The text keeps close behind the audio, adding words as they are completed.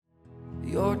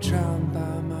You're drowned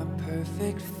by my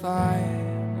perfect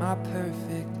fire, my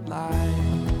perfect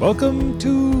life. Welcome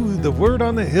to The Word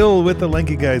on the Hill with the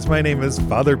Lanky Guys. My name is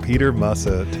Father Peter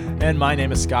Mussett. And my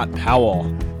name is Scott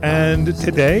Powell. And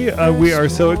today we are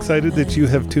so excited that you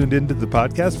have tuned into the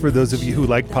podcast. For those of you who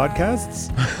like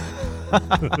podcasts.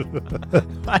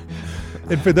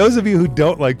 And for those of you who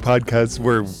don't like podcasts,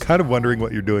 we're kind of wondering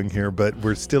what you're doing here, but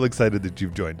we're still excited that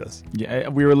you've joined us. Yeah,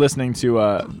 we were listening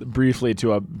to briefly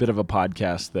to a bit of a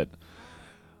podcast that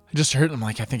I just heard. I'm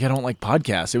like, I think I don't like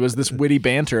podcasts. It was this witty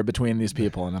banter between these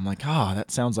people, and I'm like,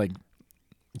 that sounds like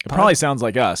it probably sounds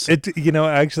like us.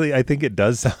 Actually, I think it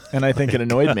does sound and I think it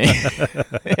annoyed me.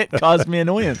 It caused me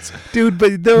annoyance, dude.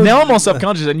 But now I'm all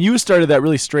subconscious, and you started that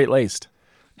really straight laced.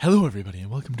 Hello, everybody,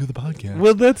 and welcome to the podcast.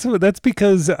 Well, that's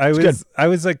because I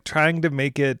was like trying to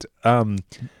make it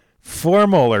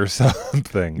formal or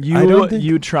something.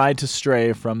 You tried to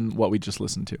stray from what we just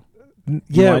listened to.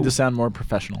 You wanted to sound more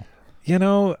professional.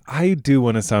 I do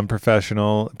want to sound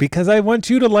professional because I want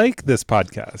you to like this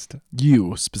podcast.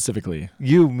 You specifically.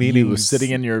 You meaning you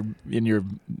sitting in your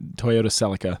Toyota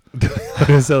Celica.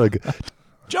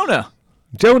 Jonah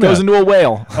goes into a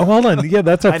whale. Oh, hold on. Yeah,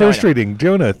 that's our first reading.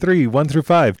 Jonah 3, 1 through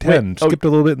 5, 10. Skipped a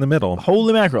little bit in the middle.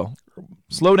 Holy mackerel.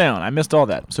 Slow down. I missed all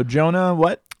that. So Jonah,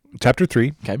 what? Chapter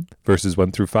 3, okay, verses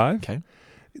 1 through 5. Okay.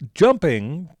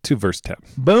 Jumping to verse 10.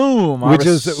 Boom.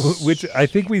 Which I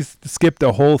think we skipped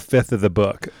a whole fifth of the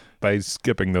book by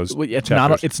skipping those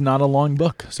chapters. It's not a long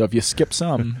book. So if you skip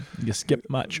some, you skip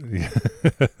much.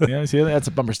 Yeah, see, that's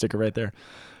a bumper sticker right there.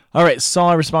 All right,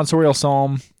 responsorial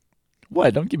psalm.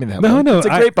 What? Don't give me that. No. It's a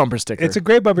great bumper sticker. It's a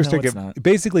great bumper sticker. It's not.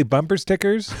 Basically, bumper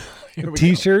stickers,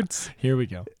 T-shirts. Here we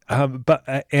go.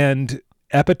 And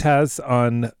epitaphs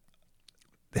on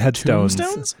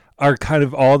headstones are kind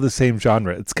of all the same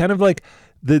genre. It's kind of like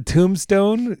the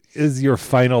tombstone is your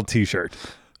final T-shirt.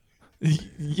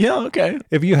 Yeah, okay.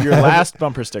 If you your last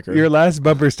bumper sticker. Your last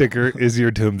bumper sticker is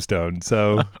your tombstone.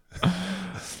 So,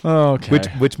 okay.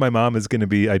 Which my mom is going to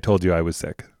be. I told you I was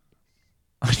sick.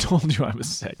 I told you I was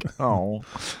sick. Oh,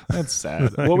 that's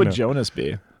sad. What would Jonas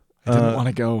be? I didn't want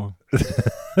to go.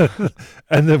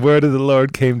 And the word of the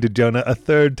Lord came to Jonah a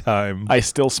third time. I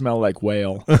still smell like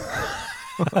whale. All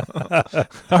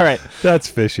right. That's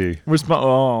fishy.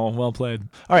 Well played.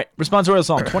 All right. Responsorial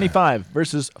Psalm 25,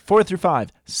 verses 4 through 5,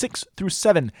 6 through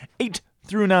 7, 8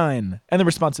 through 9. And the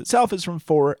response itself is from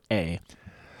 4a.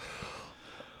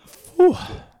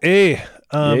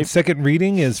 Second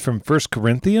reading is from 1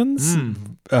 Corinthians,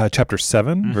 chapter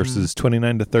 7, verses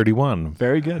 29 to 31.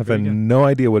 Very good. I have no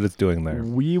idea what it's doing there.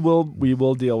 We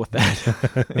will deal with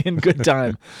that in good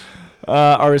time.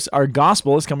 Our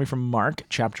gospel is coming from Mark,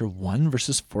 chapter 1,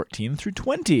 verses 14 through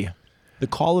 20. The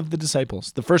call of the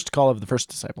disciples, the first call of the first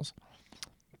disciples.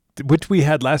 Which we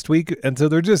had last week, and so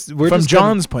we're from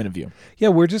John's point of view. Yeah,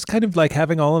 we're just kind of like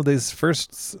having all of these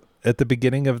firsts at the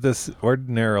beginning of this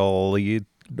ordinary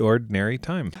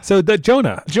time. So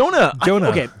Jonah.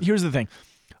 Okay, here's the thing.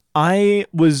 I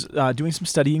was doing some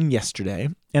studying yesterday,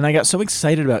 and I got so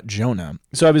excited about Jonah.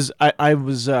 So I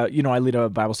lead a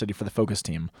Bible study for the Focus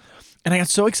team, and I got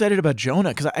so excited about Jonah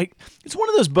because it's one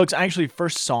of those books I actually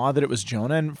first saw that it was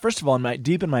Jonah. And first of all,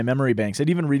 deep in my memory banks, and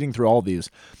even reading through all these,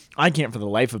 I can't for the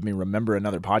life of me remember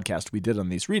another podcast we did on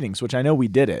these readings, which I know we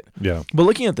did it. Yeah. But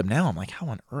looking at them now, I'm like, how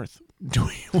on earth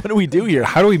what do we do here?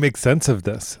 How do we make sense of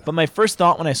this? But my first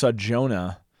thought when I saw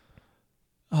Jonah,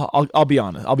 I'll be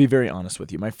honest. I'll be very honest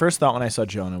with you. My first thought when I saw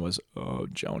Jonah was,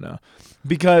 Jonah.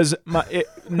 Because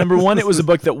number one, it was a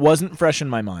book that wasn't fresh in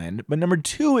my mind. But number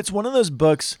two, it's one of those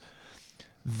books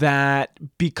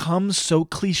that becomes so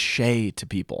cliche to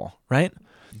people, right?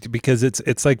 Because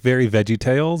it's like very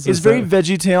VeggieTales. It's very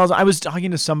VeggieTales. I was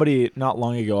talking to somebody not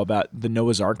long ago about the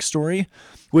Noah's Ark story,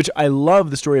 which I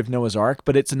love the story of Noah's Ark,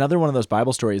 but it's another one of those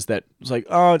Bible stories that was like,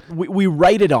 we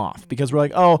write it off because we're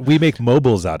like, we make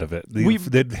mobiles out of it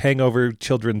that hang over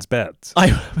children's beds.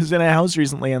 I was in a house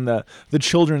recently, and the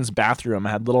children's bathroom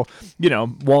had little,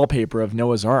 wallpaper of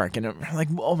Noah's Ark, and I'm like,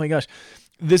 oh my gosh.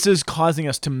 This is causing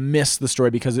us to miss the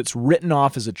story because it's written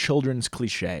off as a children's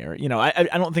cliche. Or, I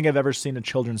don't think I've ever seen a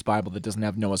children's Bible that doesn't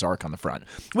have Noah's Ark on the front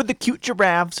with the cute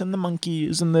giraffes and the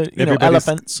monkeys and the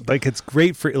elephants. Like, it's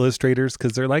great for illustrators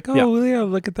because they're like, yeah,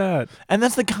 look at that. And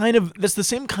that's the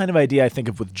same kind of idea I think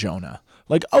of with Jonah.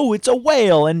 Like, it's a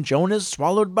whale and Jonah's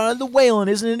swallowed by the whale, and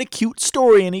isn't it a cute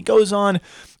story? And he goes on,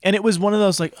 and it was one of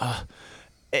those like,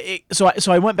 So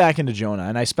I went back into Jonah,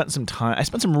 and I spent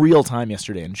some real time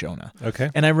yesterday in Jonah. Okay.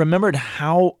 And I remembered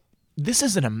how this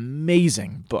is an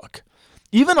amazing book.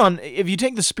 Even if you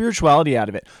take the spirituality out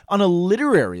of it, on a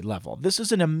literary level, this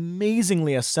is an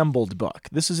amazingly assembled book.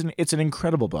 It's an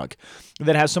incredible book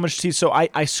that has so much teeth. So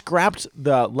I scrapped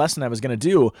the lesson I was going to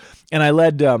do, and I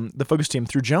led the focus team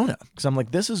through Jonah, because I'm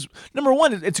like, this is, number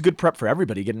one, it's a good prep for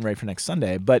everybody getting ready for next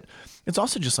Sunday, but it's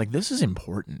also just like, this is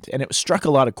important, and it struck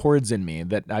a lot of chords in me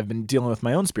that I've been dealing with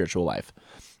my own spiritual life.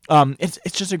 It's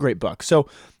just a great book. So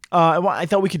I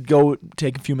thought we could go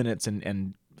take a few minutes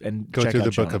and go check through out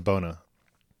the Jonah. book of Bona.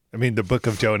 I mean, the book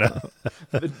of Jonah.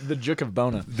 the Juk of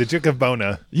Bona. The Juk of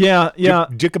Bona. Yeah.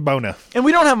 Juk of Bona. And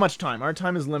we don't have much time. Our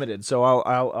time is limited, so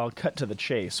I'll cut to the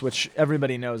chase, which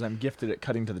everybody knows I'm gifted at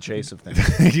cutting to the chase of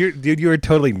things. You are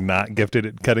totally not gifted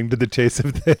at cutting to the chase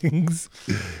of things.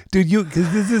 Dude,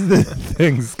 because this is the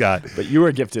thing, Scott. But you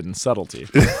are gifted in subtlety.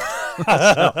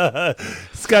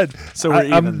 Scott, So we're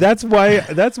even. that's why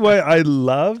I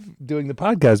love doing the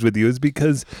podcast with you, is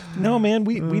because no, man,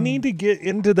 we need to get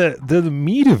into the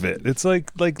meat of it. It's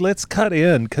like let's cut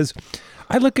in, because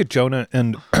I look at Jonah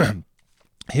and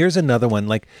here's another one.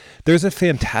 Like, there's a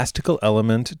fantastical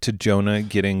element to Jonah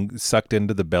getting sucked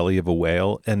into the belly of a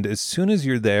whale, and as soon as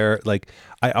you're there, like,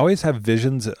 I always have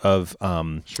visions of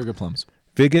Sugar plums.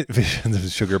 visions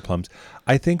of sugar plums.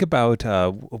 I think about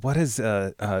what is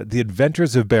The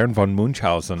Adventures of Baron von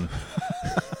Munchausen.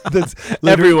 That's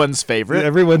Everyone's favorite.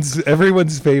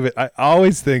 Everyone's favorite. I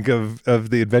always think of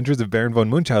The Adventures of Baron von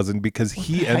Munchausen, because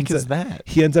he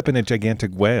ends up in a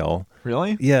gigantic whale.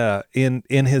 Really? Yeah, in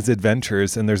his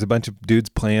adventures, and there's a bunch of dudes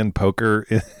playing poker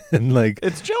and like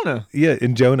It's Jonah. Yeah,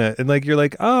 in Jonah, and like you're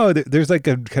like, oh, there's like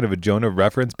a kind of a Jonah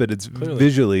reference, but it's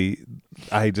visually,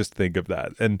 I just think of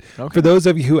that. And for those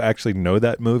of you who actually know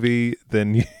that movie,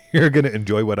 then you're going to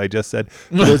enjoy what I just said.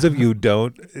 For those of you who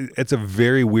don't, it's a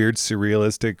very weird,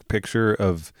 surrealistic picture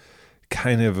of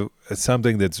kind of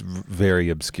something that's very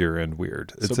obscure and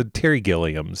weird. It's a Terry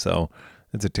Gilliam, so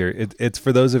it's a Terry. It's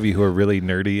for those of you who are really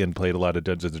nerdy and played a lot of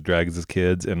Dungeons and Dragons as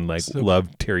kids and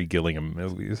love Terry Gilliam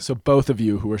movies. So both of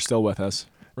you who are still with us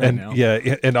right now.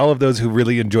 Yeah, and all of those who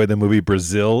really enjoy the movie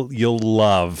Brazil, you'll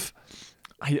love.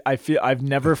 I feel I've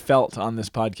never felt on this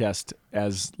podcast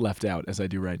as left out as I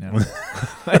do right now.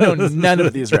 I know none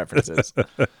of these references.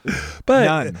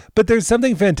 None. But there's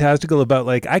something fantastical about,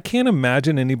 like, I can't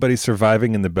imagine anybody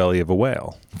surviving in the belly of a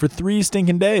whale For 3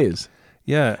 stinking days.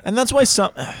 Yeah. And that's why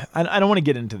I don't want to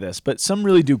get into this, but some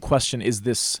really do question,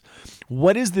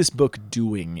 what is this book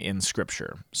doing in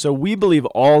Scripture? So we believe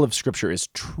all of Scripture is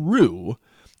true,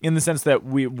 in the sense that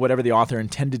whatever the author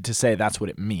intended to say, that's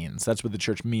what it means. That's what the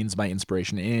church means by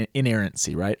inspiration,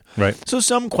 inerrancy, right? Right. So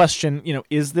some question,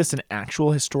 is this an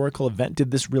actual historical event? Did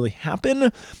this really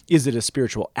happen? Is it a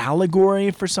spiritual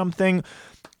allegory for something?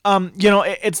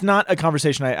 It's not a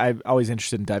conversation I'm always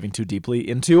interested in diving too deeply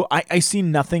into. I see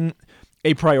nothing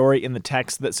a priori in the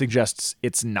text that suggests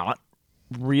it's not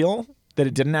real, that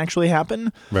it didn't actually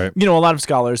happen. Right. A lot of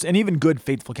scholars, and even good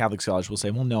faithful Catholic scholars, will say,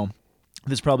 well, no,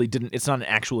 this probably didn't, it's not an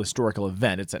actual historical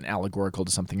event, it's an allegorical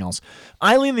to something else.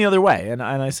 I lean the other way, and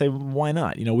I say, why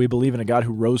not? We believe in a God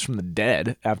who rose from the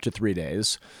dead after 3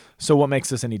 days, so what makes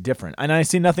this any different? And I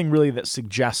see nothing really that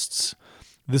suggests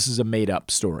this is a made-up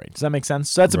story. Does that make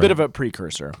sense? So that's a bit of a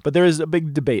precursor, but there is a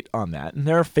big debate on that, and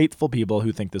there are faithful people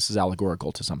who think this is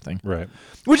allegorical to something. Right.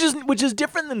 Which is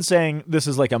different than saying this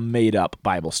is like a made-up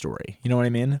Bible story. You know what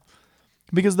I mean?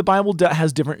 Because the Bible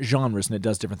has different genres and it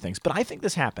does different things. But I think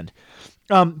this happened.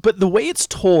 But the way it's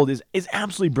told is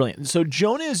absolutely brilliant. So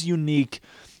Jonah is unique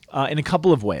in a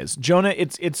couple of ways. Jonah,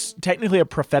 it's technically a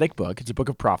prophetic book. It's a book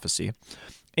of prophecy.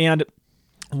 And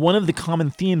one of the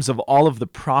common themes of all of the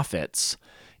prophets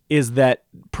is that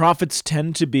prophets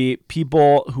tend to be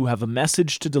people who have a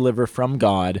message to deliver from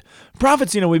God.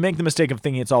 Prophets, we make the mistake of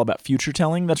thinking it's all about future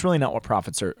telling. That's really not what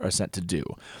prophets are sent to do.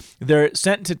 They're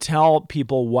sent to tell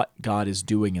people what God is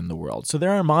doing in the world. So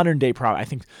there are modern day prophets. I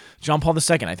think John Paul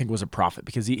II, was a prophet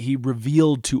because he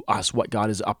revealed to us what God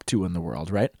is up to in the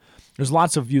world, right? There's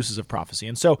lots of uses of prophecy.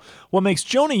 And so what makes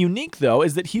Jonah unique, though,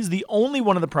 is that he's the only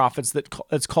one of the prophets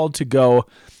that's called to go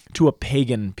to a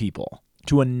pagan people,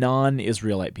 to a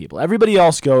non-Israelite people. Everybody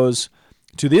else goes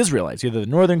to the Israelites, either the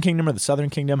northern kingdom or the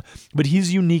southern kingdom, but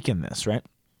he's unique in this, right?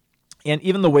 And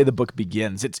even the way the book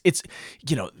begins, it's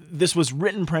this was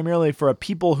written primarily for a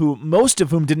people who, most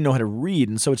of whom didn't know how to read,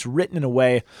 and so it's written in a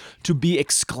way to be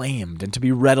exclaimed and to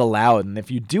be read aloud. And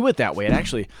if you do it that way,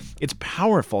 it's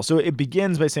powerful. So it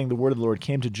begins by saying the word of the Lord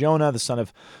came to Jonah, the son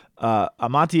of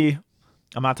Amittai,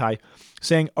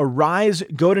 saying, "Arise,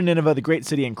 go to Nineveh, the great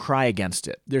city, and cry against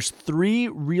it." There's 3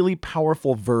 really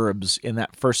powerful verbs in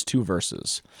that first 2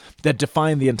 verses that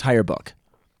define the entire book.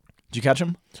 Did you catch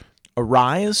them?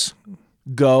 Arise,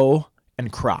 go,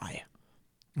 and cry.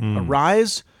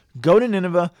 Arise, go to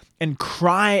Nineveh, and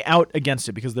cry out against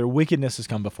it, because their wickedness has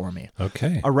come before me.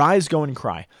 Okay. Arise, go and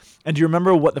cry. And do you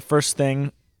remember what the first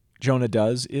thing Jonah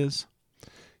does is?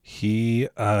 He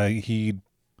arises.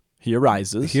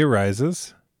 He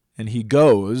arises. And he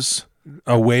goes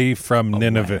away from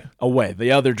Nineveh. Away,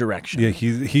 the other direction. Yeah,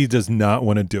 he does not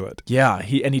want to do it. Yeah,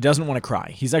 he doesn't want to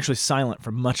cry. He's actually silent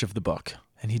for much of the book.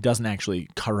 And he doesn't actually,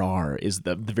 karar is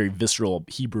the very visceral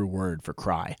Hebrew word for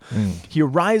cry. He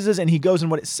arises and he goes,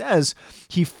 and what it says,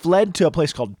 he fled to a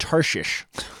place called Tarshish.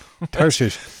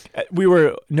 Tarshish.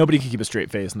 Nobody could keep a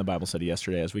straight face in the Bible study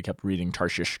yesterday as we kept reading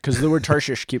Tarshish, because the word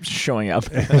Tarshish keeps showing up.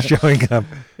 Showing up.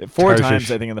 4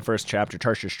 times, I think, in the first chapter.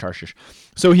 Tarshish.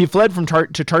 So he fled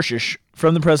to Tarshish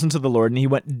from the presence of the Lord, and he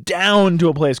went down to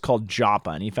a place called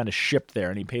Joppa, and he found a ship there,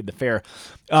 and he paid the fare.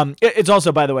 It's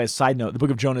also, by the way, a side note, the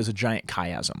book of Jonah is a giant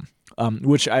chiasm,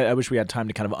 which I wish we had time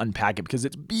to kind of unpack it, because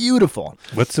it's beautiful.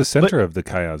 What's the center of the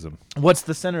chiasm? What's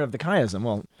the center of the chiasm?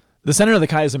 Well, the center of the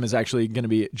chiasm is actually going to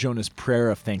be Jonah's prayer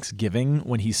of thanksgiving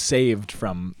when he's saved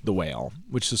from the whale,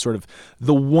 which is sort of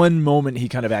the one moment he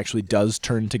kind of actually does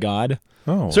turn to God.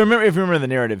 Oh. So if you remember the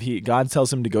narrative, God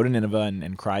tells him to go to Nineveh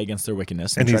and cry against their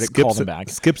wickedness and try to call them back.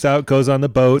 Skips out, goes on the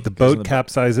boat. The boat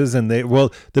capsizes, and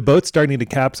the boat's starting to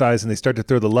capsize, and they start to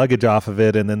throw the luggage off of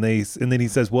it, and then he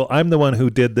says, "Well, I'm the one who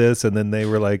did this," and then they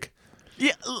were like,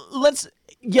 "Yeah,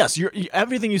 yes,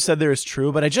 everything you said there is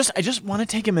true, but I just want to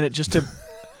take a minute just to."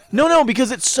 No,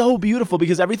 because it's so beautiful,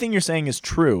 because everything you're saying is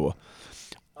true.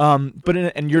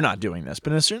 And you're not doing this,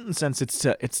 but in a certain sense,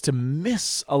 it's to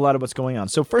miss a lot of what's going on.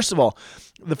 So first of all,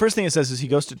 the first thing it says is he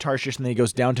goes to Tarshish, and then he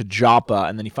goes down to Joppa,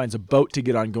 and then he finds a boat to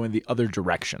get on going the other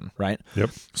direction, right? Yep.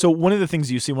 So one of the things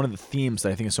you see, one of the themes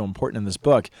that I think is so important in this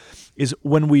book, is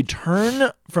when we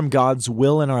turn from God's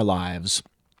will in our lives,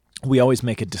 we always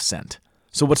make a descent.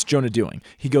 So what's Jonah doing?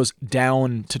 He goes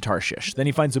down to Tarshish. Then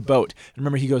he finds a boat. And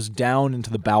remember, he goes down into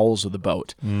the bowels of the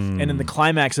boat. And in the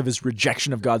climax of his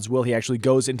rejection of God's will, he actually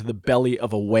goes into the belly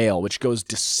of a whale, which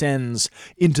descends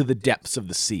into the depths of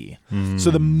the sea.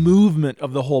 So the movement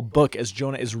of the whole book, as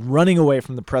Jonah is running away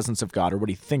from the presence of God, or what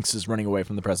he thinks is running away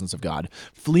from the presence of God,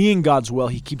 fleeing God's will,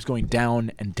 he keeps going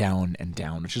down and down and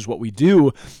down, which is what we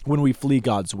do when we flee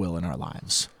God's will in our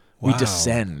lives. We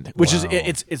descend, which is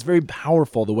it's very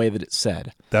powerful the way that it's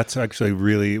said. That's actually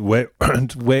really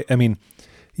I mean,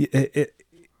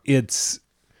 it's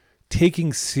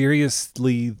taking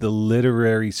seriously the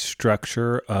literary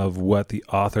structure of what the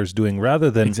author's doing, rather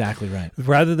than exactly right.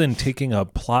 Rather than taking a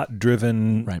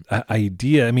plot-driven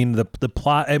idea. I mean, the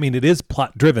plot. I mean, it is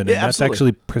plot-driven, and that's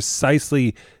actually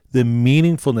precisely. The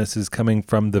meaningfulness is coming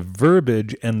from the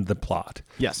verbiage and the plot.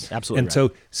 Yes, absolutely.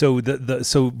 And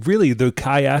so really the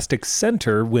chiastic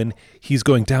center, when he's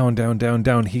going down, down, down,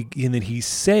 down, and then he's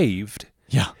saved.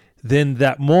 Yeah. Then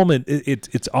that moment,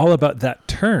 it's all about that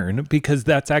turn, because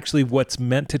that's actually what's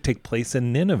meant to take place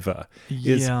in Nineveh.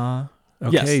 Yeah.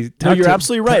 Okay. Yes. No, you're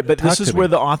absolutely right. But this is where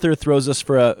the author throws us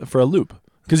for a loop,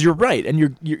 because you're right, and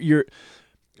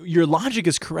your logic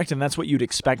is correct, and that's what you'd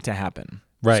expect to happen.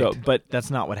 Right. So, but that's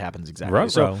not what happens exactly.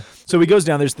 Right, so he goes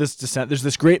down, there's this descent, there's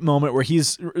this great moment where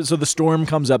so the storm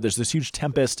comes up, there's this huge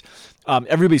tempest,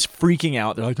 everybody's freaking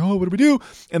out, they're like, oh, what do we do?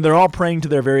 And they're all praying to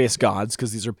their various gods,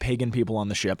 because these are pagan people on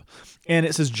the ship. And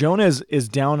it says Jonah is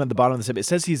down at the bottom of the ship. It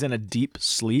says he's in a deep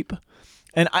sleep.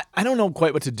 And I don't know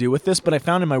quite what to do with this, but I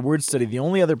found in my word study, the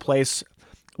only other place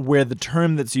where the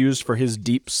term that's used for his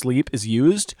deep sleep is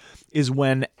used is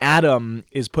when Adam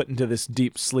is put into this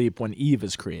deep sleep when Eve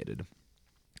is created.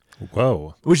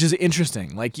 Whoa. Which is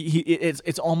interesting. Like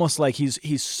it's almost like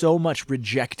he's so much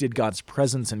rejected God's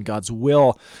presence and God's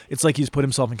will. It's like he's put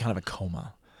himself in kind of a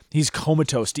coma. He's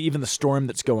comatose to even the storm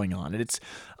that's going on. And it's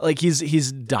like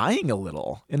he's dying a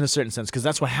little in a certain sense, because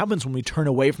that's what happens when we turn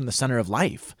away from the center of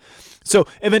life. So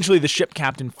eventually the ship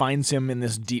captain finds him in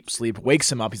this deep sleep,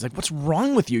 wakes him up. He's like, what's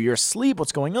wrong with you? You're asleep.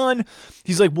 What's going on?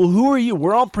 He's like, well, who are you?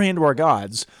 We're all praying to our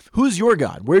gods. Who's your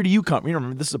God? Where do you come? You know,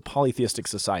 remember, this is a polytheistic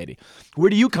society.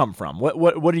 Where do you come from? What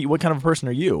kind of a person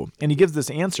are you? And he gives this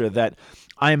answer that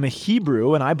I am a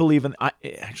Hebrew, and I believe in,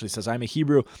 it actually says I'm a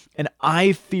Hebrew, and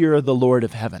I fear the Lord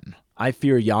of heaven. I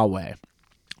fear Yahweh.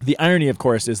 The irony, of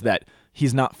course, is that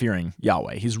he's not fearing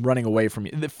Yahweh. He's running away from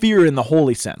the fear in the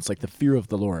holy sense, like the fear of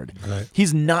the Lord. Right.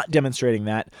 He's not demonstrating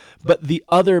that. But the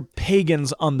other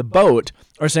pagans on the boat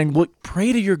are saying, well,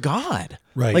 pray to your God.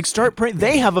 Right. Like start praying.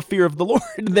 They have a fear of the Lord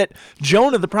that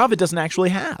Jonah the prophet doesn't actually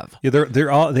have. Yeah,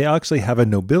 they actually have a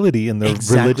nobility in their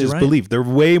Exactly religious right. belief. They're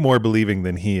way more believing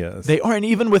than he is. They are, and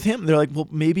even with him, they're like, well,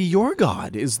 maybe your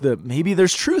God maybe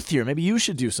there's truth here. Maybe you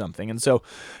should do something. And so,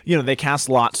 they cast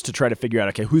lots to try to figure out,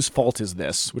 okay, whose fault is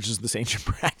this, which is this ancient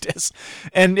practice.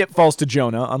 And it falls to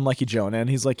Jonah, unlucky Jonah. And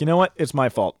he's like, you know what? It's my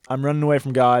fault. I'm running away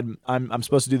from God. I'm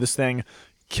supposed to do this thing.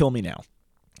 Kill me now.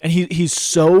 And he's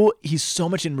so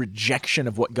much in rejection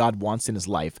of what God wants in his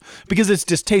life because it's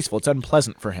distasteful, it's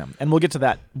unpleasant for him, and we'll get to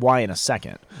that why in a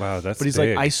second. Wow, that's. But he's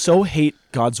big. like, I so hate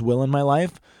God's will in my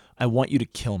life. I want you to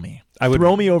kill me.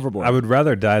 Throw me overboard. I would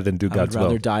rather die than do God's will. I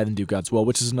would rather die than do God's will,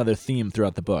 which is another theme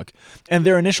throughout the book. And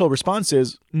their initial response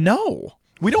is, no,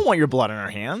 we don't want your blood on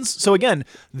our hands. So again,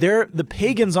 the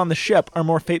pagans on the ship are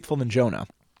more faithful than Jonah,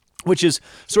 which is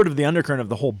sort of the undercurrent of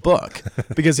the whole book,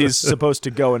 because he's supposed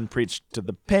to go and preach to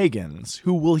the pagans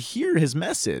who will hear his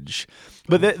message.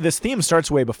 But this theme starts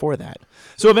way before that.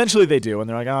 So eventually they do, and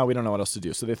they're like, oh, we don't know what else to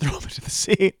do. So they throw him into the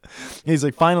sea. And he's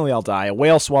like, finally, I'll die. A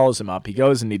whale swallows him up. He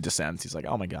goes and he descends. He's like,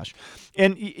 oh my gosh.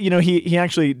 And, he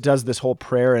actually does this whole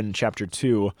prayer in chapter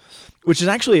 2, which is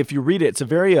actually, if you read it,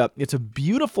 it's a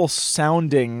beautiful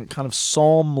sounding kind of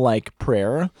psalm-like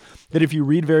prayer that if you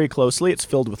read very closely, it's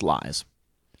filled with lies.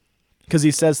 Because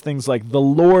he says things like, the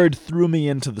Lord threw me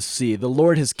into the sea. The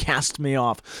Lord has cast me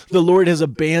off. The Lord has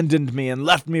abandoned me and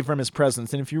left me from his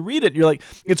presence. And if you read it, you're like,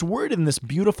 it's worded in this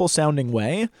beautiful sounding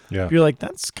way. Yeah. You're like,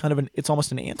 that's kind of it's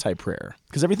almost an anti-prayer.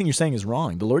 Because everything you're saying is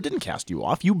wrong. The Lord didn't cast you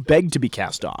off. You begged to be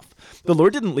cast off. The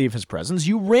Lord didn't leave his presence.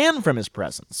 You ran from his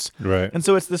presence. Right. And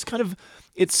so it's this kind of,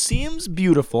 it seems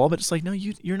beautiful, but it's like, no,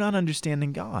 you're not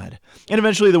understanding God. And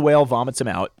eventually the whale vomits him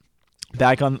out.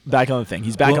 Back on the thing.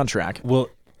 He's back on track. Well,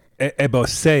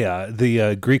 Eboseia,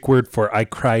 the Greek word for I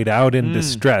cried out in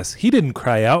distress. He didn't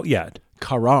cry out yet.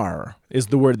 Karar is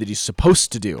the word that he's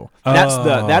supposed to do.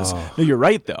 No, you're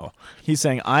right though. He's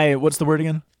saying what's the word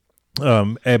again?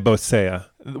 Eboseia.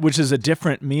 Which is a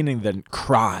different meaning than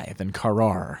cry, than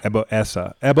karar.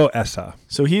 Eboessa.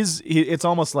 So it's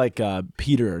almost like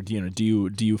Peter, do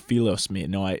you philos me?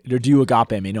 No, or do you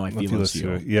agape me? No, I philos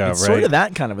you. Yeah, it's right. sort of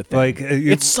that kind of a thing. Like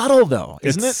it's subtle though,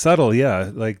 isn't it? It's subtle, yeah.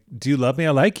 Like, do you love me?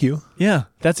 I like you. Yeah,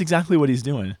 that's exactly what he's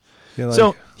doing. Like,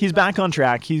 so he's back on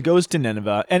track. He goes to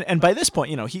Nineveh, and by this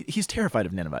point, he's terrified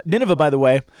of Nineveh. Nineveh, by the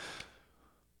way.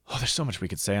 Oh, there's so much we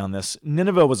could say on this.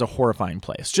 Nineveh was a horrifying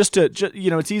place.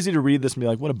 It's easy to read this and be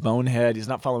like, what a bonehead. He's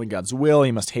not following God's will.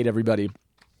 He must hate everybody.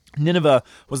 Nineveh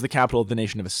was the capital of the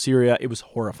nation of Assyria. It was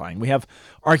horrifying. We have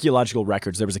archaeological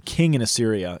records. There was a king in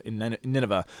Assyria, in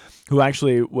Nineveh, who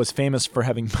actually was famous for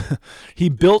having... he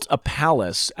built a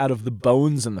palace out of the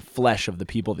bones and the flesh of the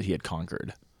people that he had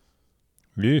conquered.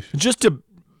 Yeesh. Just to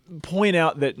point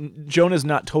out that Jonah's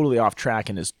not totally off track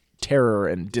in his terror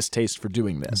and distaste for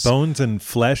doing this. Bones and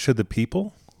flesh of the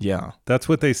people? Yeah. That's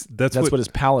what what his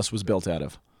palace was built out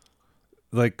of.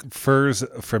 Like furs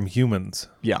from humans.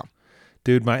 Yeah.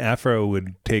 Dude, my afro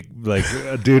would take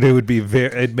dude, it would be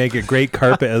it'd make a great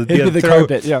carpet. It'd be the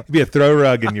carpet, yeah. It'd be a throw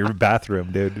rug in your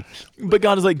bathroom, dude. But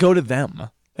God is like, go to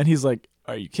them. And he's like,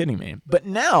 are you kidding me? But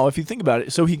now, if you think about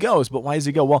it, so he goes, but why does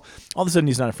he go? Well, all of a sudden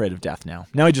he's not afraid of death now.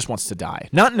 Now he just wants to die.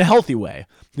 Not in a healthy way.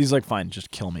 He's like, fine,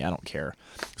 just kill me. I don't care.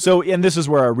 So, and this is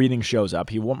where our reading shows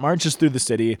up. He marches through the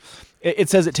city. It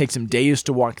says it takes him days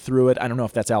to walk through it. I don't know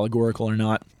if that's allegorical or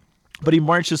not. But he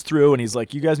marches through and he's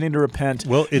like, you guys need to repent.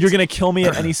 Well, you're going to kill me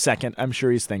at any second, I'm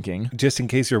sure he's thinking. Just in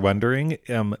case you're wondering,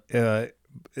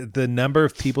 the number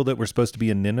of people that were supposed to be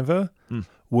in Nineveh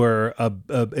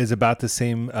is about the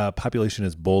same population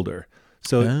as Boulder.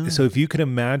 So if you could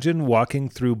imagine walking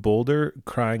through Boulder,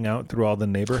 crying out through all the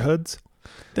neighborhoods,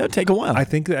 that would take a while. I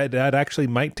think that actually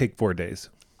might take 4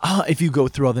 days. If you go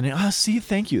through all the see,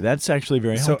 thank you. That's actually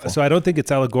very helpful. So I don't think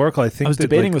it's allegorical. I was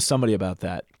debating with somebody about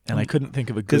that, and I couldn't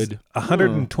think of a good.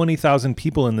 120,000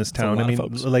 people in this town. I mean,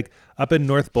 like up in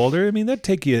North Boulder. I mean, it'd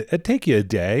take you a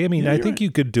day. I mean, I think you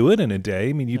could do it in a day.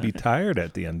 I mean, you'd be tired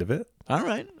at the end of it. All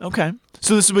right. Okay.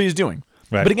 So this is what he's doing.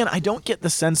 Right. But again, I don't get the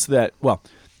sense that. Well,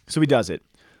 so he does it.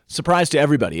 Surprise to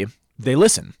everybody. They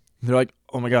listen. They're like,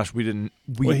 oh my gosh,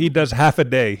 Well, he does half a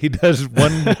day. He does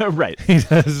one. Right. He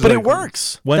does, but it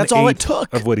works. That's all it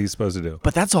took. Of what he's supposed to do.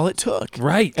 But that's all it took.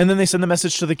 Right. And then they send the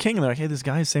message to the king, and they're like, hey, this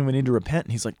guy is saying we need to repent.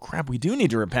 And he's like, crap, we do need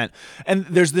to repent. And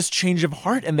there's this change of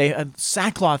heart, and they have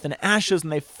sackcloth and ashes,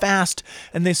 and they fast,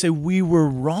 and they say, we were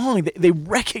wrong. They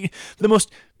recognize the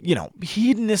most,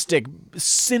 hedonistic,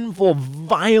 sinful,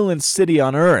 violent city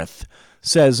on earth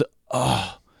says,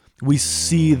 we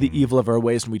see the evil of our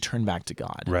ways and we turn back to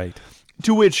God. Right.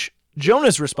 To which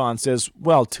Jonah's response is,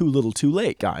 well, too little too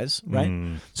late, guys,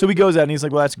 right? So he goes out and he's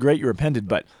like, well, that's great, you repented,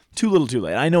 but too little too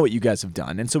late. I know what you guys have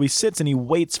done. And so he sits and he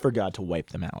waits for God to wipe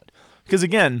them out. Because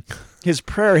again, his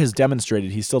prayer has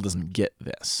demonstrated he still doesn't get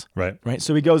this. Right.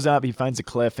 So he goes up, he finds a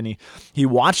cliff, and he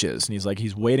watches, and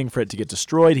he's waiting for it to get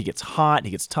destroyed. He gets hot,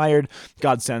 he gets tired.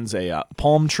 God sends a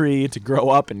palm tree to grow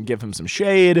up and give him some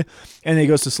shade, and then he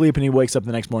goes to sleep, and he wakes up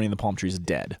the next morning, and the palm tree is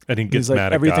dead. And he gets he's like, mad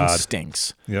at everything God.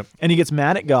 stinks. Yep. And he gets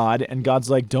mad at God, and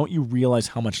God's like, don't you realize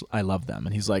how much I love them?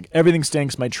 And he's like, everything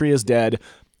stinks, my tree is dead.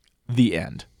 The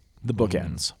end. The book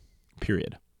ends.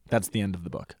 Period. That's the end of the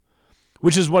book.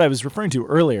 Which is what I was referring to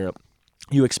earlier.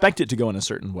 You expect it to go in a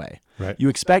certain way. Right. You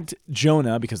expect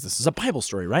Jonah, because this is a Bible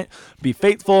story, right? Be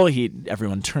faithful.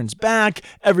 Everyone turns back.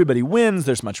 Everybody wins.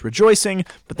 There's much rejoicing.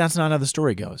 But that's not how the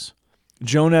story goes.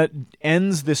 Jonah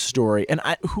ends this story, and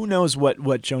who knows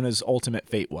what Jonah's ultimate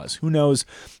fate was. Who knows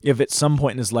if at some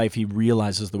point in his life he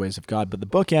realizes the ways of God. But the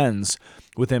book ends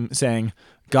with him saying,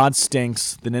 God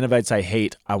stinks. The Ninevites I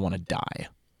hate. I want to die.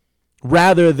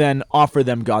 Rather than offer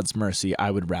them God's mercy,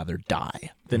 I would rather die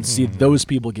than see those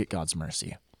people get God's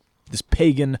mercy. This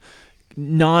pagan,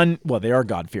 they are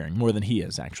God-fearing, more than he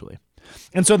is, actually.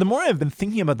 And so the more I've been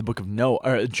thinking about the book of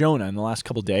Jonah in the last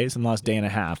couple days, in the last day and a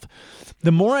half,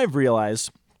 the more I've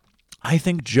realized, I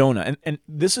think Jonah, and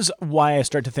this is why I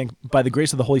start to think, by the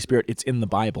grace of the Holy Spirit, it's in the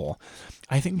Bible.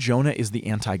 I think Jonah is the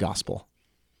anti-gospel.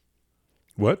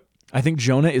 What? I think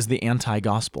Jonah is the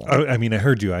anti-gospel. Oh, I mean, I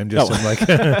heard you. I'm just I'm like...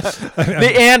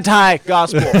 the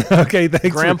anti-gospel. Okay,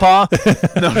 thanks. Grandpa?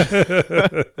 No.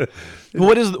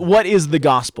 What is the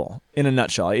gospel in a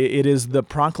nutshell? It is the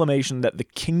proclamation that the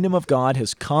kingdom of God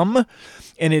has come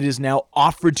and it is now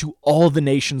offered to all the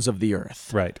nations of the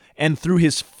earth. Right. And through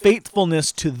his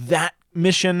faithfulness to that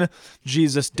mission,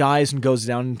 Jesus dies and goes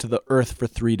down into the earth for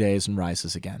 3 days and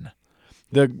rises again.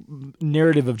 The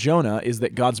narrative of Jonah is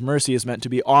that God's mercy is meant to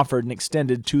be offered and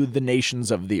extended to the nations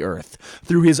of the earth.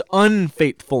 Through his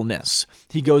unfaithfulness,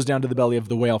 he goes down to the belly of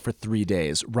the whale for 3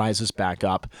 days, rises back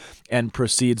up, and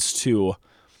proceeds to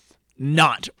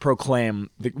not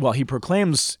proclaim... he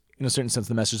proclaims, in a certain sense,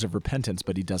 the message of repentance,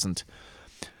 but he doesn't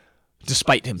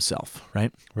despite himself,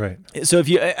 right? Right. So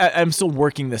I'm still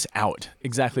working this out,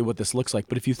 exactly what this looks like,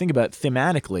 but if you think about it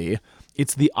thematically,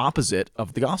 it's the opposite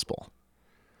of the gospel.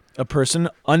 A person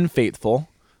unfaithful,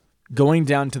 going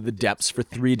down to the depths for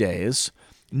 3 days,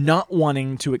 not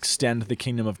wanting to extend the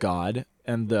kingdom of God,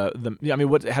 and how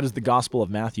does the gospel of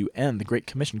Matthew end? The Great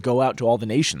Commission: go out to all the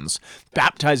nations,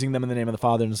 baptizing them in the name of the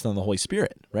Father and the Son and the Holy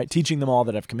Spirit, right? Teaching them all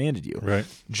that I've commanded you. Right.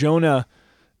 Jonah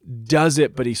does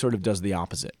it, but he sort of does the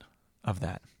opposite of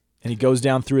that. And he goes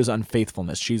down through his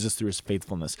unfaithfulness, Jesus through his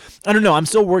faithfulness. I don't know, I'm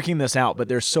still working this out, but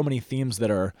there's so many themes that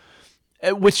are...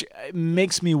 which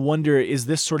makes me wonder, is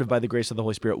this sort of by the grace of the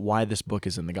Holy Spirit why this book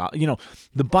is in the gospel?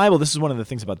 The Bible, this is one of the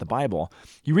things about the Bible.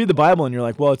 You read the Bible and you're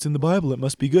like, well, it's in the Bible, it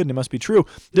must be good and it must be true.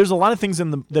 There's a lot of things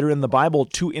that are in the Bible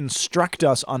to instruct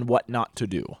us on what not to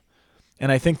do.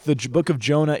 And I think the book of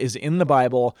Jonah is in the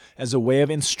Bible as a way of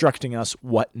instructing us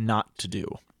what not to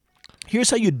do.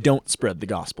 Here's how you don't spread the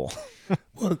gospel.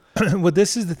 Well,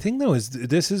 this is the thing, though, is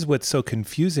this is what's so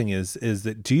confusing is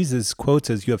that Jesus quotes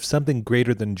as you have something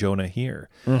greater than Jonah here.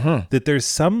 Mm-hmm. That there's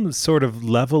some sort of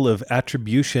level of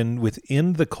attribution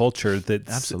within the culture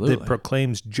that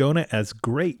proclaims Jonah as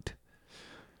great.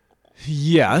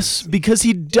 Yes, because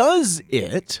he does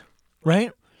it,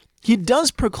 right? He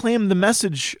does proclaim the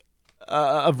message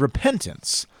of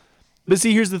repentance. But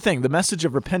see, here's the thing, the message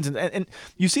of repentance, and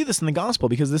you see this in the gospel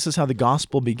because this is how the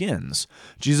gospel begins.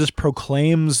 Jesus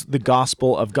proclaims the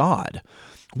gospel of God.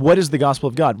 What is the gospel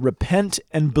of God? Repent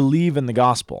and believe in the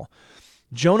gospel.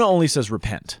 Jonah only says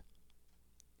repent.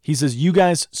 He says, you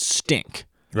guys stink.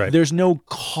 Right. There's no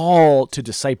call to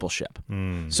discipleship.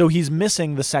 So he's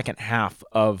missing the second half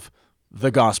of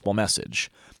the gospel message.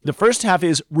 The first half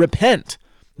is repent.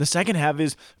 The second half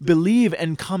is believe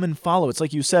and come and follow. It's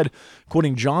like you said,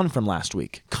 quoting John from last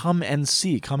week, come and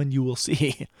see, come and you will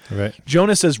see. Right.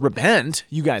 Jonah says, repent,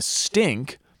 you guys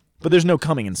stink, but there's no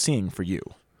coming and seeing for you.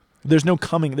 There's no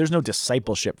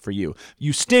discipleship for you.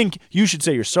 You stink, you should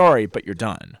say you're sorry, but you're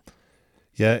done.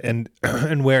 Yeah, and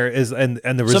the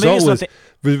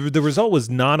result was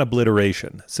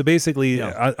non-obliteration. So basically,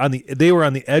 they were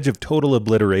on the edge of total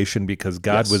obliteration because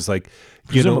God was like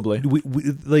Presumably.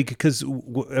 Like, because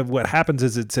what happens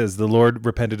is it says the Lord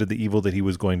repented of the evil that he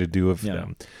was going to do of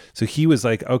them. So he was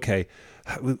like, okay,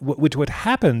 what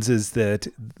happens is that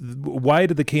why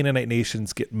did the Canaanite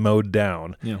nations get mowed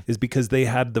down is because they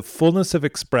had the fullness of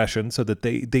expression so that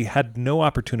they had no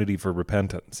opportunity for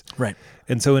repentance. Right.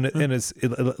 And so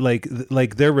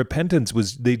like their repentance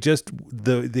was they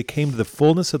came to the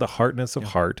fullness of the hardness of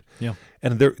heart. Yeah.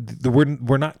 And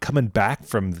we're not coming back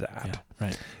from that. Yeah.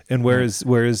 Right. And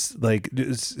whereas like,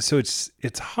 so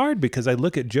it's hard because I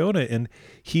look at Jonah and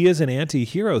he is an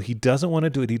anti-hero. He doesn't want to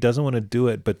do it. He doesn't want to do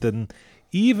it. But then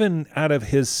even out of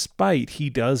his spite, he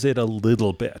does it a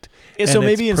little bit. And so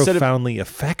maybe it's instead profoundly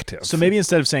effective. So maybe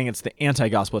instead of saying it's the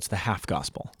anti-gospel, it's the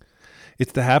half-gospel.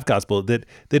 It's the half-gospel that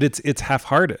it's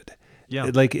half-hearted.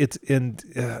 Yeah. Like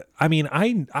I mean,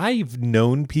 I've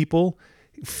known people,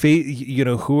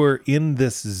 who are in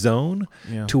this zone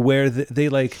to where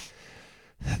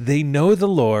they know the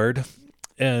Lord,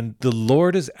 and the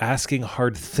Lord is asking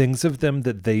hard things of them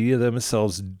that they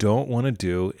themselves don't want to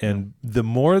do. And the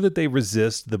more that they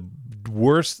resist, the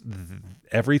worse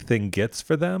everything gets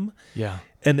for them. Yeah.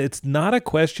 And it's not a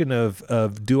question of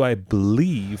do I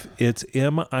believe, it's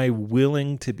am I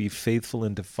willing to be faithful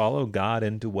and to follow God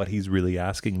into what he's really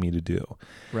asking me to do.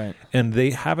 Right. And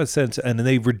they have a sense, and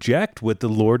they reject what the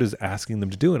Lord is asking them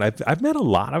to do. And I've met a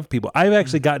lot of people. I've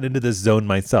actually gotten into this zone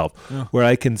myself where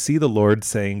I can see the Lord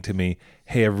saying to me,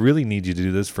 hey, I really need you to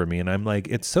do this for me. And I'm like,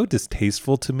 it's so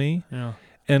distasteful to me. Yeah.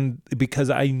 And because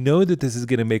I know that this is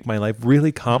going to make my life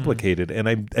really complicated, and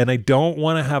I don't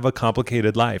want to have a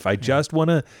complicated life. I just want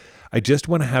to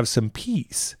have some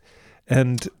peace,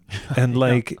 and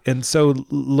so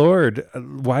Lord,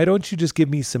 why don't you just give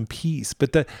me some peace?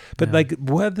 But like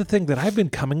one the thing that I've been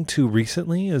coming to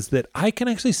recently is that I can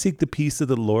actually seek the peace of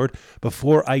the Lord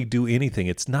before I do anything.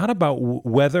 It's not about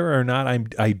whether or not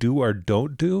I do or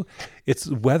don't do. It's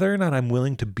whether or not I'm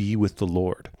willing to be with the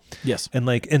Lord. Yes. And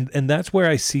and that's where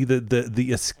I see the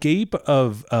escape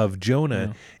of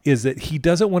Jonah is that he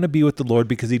doesn't want to be with the Lord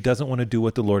because he doesn't want to do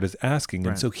what the Lord is asking.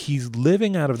 And so he's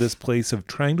living out of this place of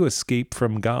trying to escape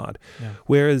from God. Yeah.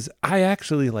 Whereas I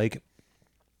actually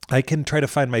I can try to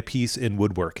find my peace in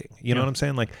woodworking. You know what I'm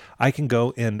saying? Like I can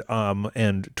go and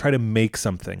try to make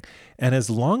something. And as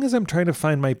long as I'm trying to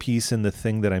find my peace in the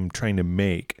thing that I'm trying to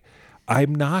make,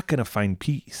 I'm not going to find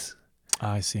peace.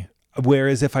 I see.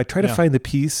 Whereas if I try to find the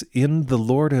peace in the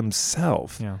Lord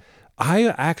himself, I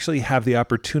actually have the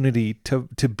opportunity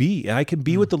to be, and I can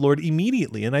be with the Lord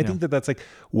immediately. And I think that's like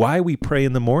why we pray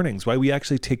in the mornings, why we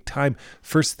actually take time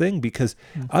first thing, because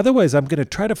otherwise I'm going to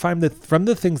try to find from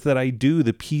the things that I do,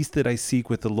 the peace that I seek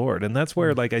with the Lord. And that's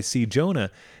where like I see Jonah,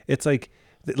 it's like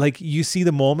you see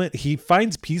the moment he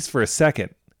finds peace for a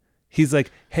second. He's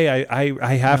like, hey,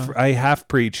 I have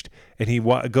preached, and he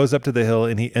goes up to the hill,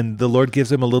 and the Lord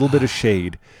gives him a little bit of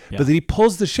shade, but then he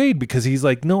pulls the shade because he's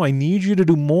like, no, I need you to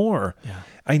do more. Yeah.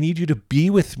 I need you to be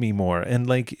with me more, and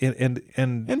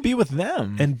be with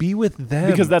them,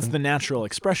 because that's the natural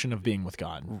expression of being with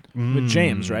God. With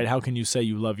James, right? How can you say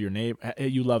you love your neighbor,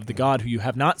 you love the God who you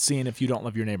have not seen, if you don't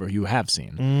love your neighbor who you have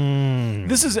seen?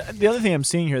 This is the other thing I'm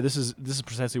seeing here. This is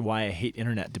precisely why I hate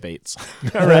internet debates.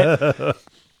 All right.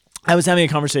 I was having a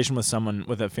conversation with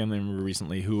a family member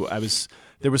recently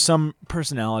there was some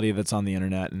personality that's on the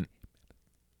internet,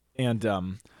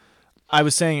 and I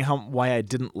was saying why I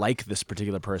didn't like this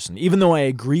particular person, even though I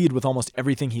agreed with almost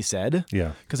everything he said.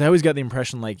 Yeah. Because I always got the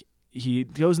impression like he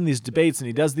goes in these debates and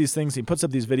he does these things, he puts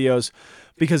up these videos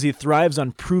because he thrives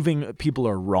on proving people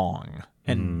are wrong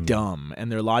and dumb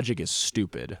and their logic is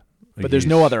stupid. But there's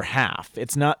no other half.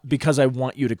 It's not because I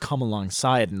want you to come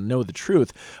alongside and know the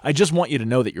truth. I just want you to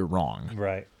know that you're wrong.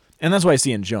 Right. And that's what I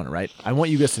see in Jonah, right? I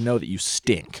want you guys to know that you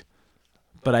stink,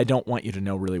 but I don't want you to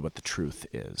know really what the truth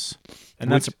is.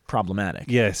 And that's problematic.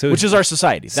 Yeah. So which is our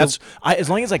society. As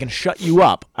long as I can shut you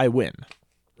up, I win.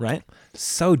 Right?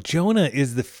 So Jonah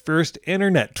is the first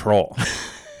internet troll.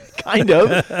 Kind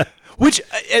of. Which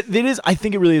it is. I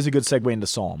think it really is a good segue into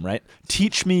Psalm, right?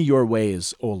 Teach me your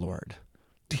ways, O Lord.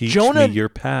 Teach me your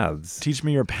paths. Teach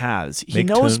me your paths. He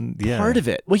knows part of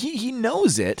it. Well, he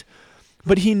knows it,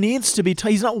 but he needs to be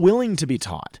taught. He's not willing to be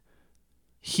taught.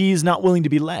 He's not willing to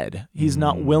be led. He's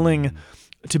not willing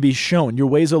to be shown. Your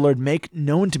ways, O Lord, make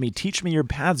known to me. Teach me your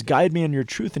paths. Guide me in your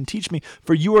truth and teach me,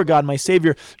 for you are God, my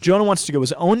Savior. Jonah wants to go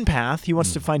his own path. He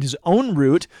wants to find his own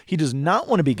route. He does not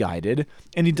want to be guided,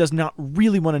 and he does not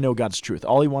really want to know God's truth.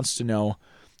 All he wants to know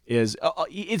is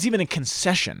it's even a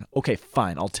concession. Okay,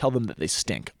 fine, I'll tell them that they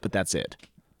stink, but that's it.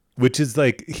 Which is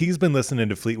like he's been listening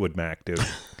to Fleetwood Mac, dude.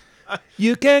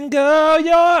 You can go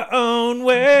your own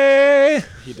way.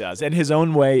 He does. And his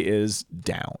own way is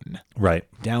down. Right.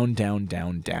 Down, down,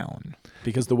 down, down.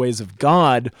 Because the ways of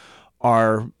God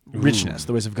are richness.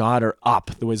 The ways of God are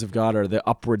up. The ways of God are the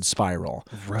upward spiral.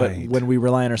 Right. But when we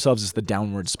rely on ourselves, it's the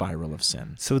downward spiral of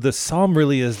sin. So the psalm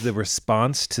really is the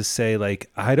response to say,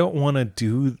 like, I don't want to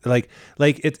do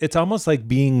it's almost like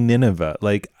being Nineveh.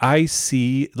 Like I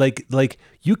see, like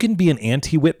you can be an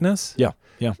anti-witness. Yeah.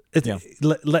 Yeah.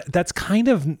 That's kind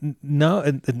of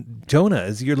Jonah.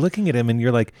 Is you're looking at him and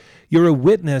you're like, you're a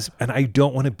witness, and I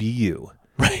don't want to be you.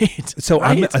 Right. So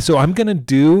right. I'm gonna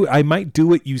do. I might do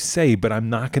what you say, but I'm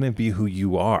not gonna be who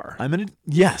you are.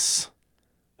 Yes.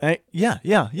 Yeah.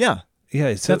 Yeah.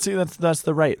 So That's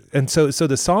the right. And so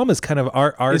the psalm is kind of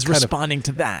our is kind responding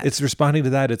to that. It's responding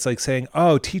to that. It's like saying,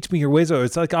 "Oh, teach me your ways."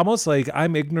 It's like almost like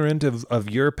I'm ignorant of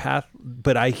your path,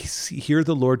 but I hear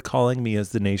the Lord calling me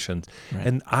as the nations,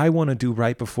 and I want to do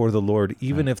right before the Lord,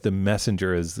 even if the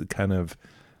messenger is kind of.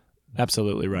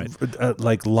 Absolutely right.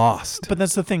 Like lost. But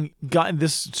that's the thing. God,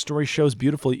 this story shows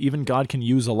beautifully, even God can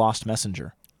use a lost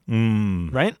messenger.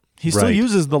 Right? He still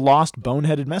uses the lost,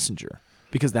 boneheaded messenger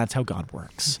because that's how God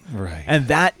works. Right. And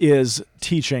that is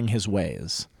teaching his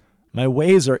ways. My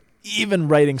ways are even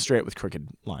writing straight with crooked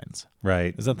lines.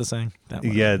 Right. Is that the saying?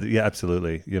 Yeah,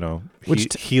 absolutely.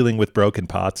 Healing with broken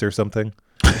pots or something.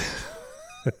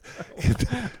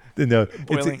 No,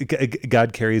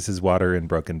 God carries his water in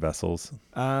broken vessels.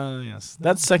 Yes.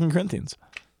 That's 2 Corinthians.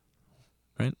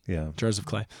 Right? Yeah. Jars of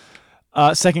clay.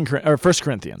 1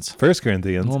 Corinthians. 1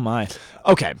 Corinthians. Oh my.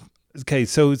 Okay. Okay,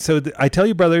 so I tell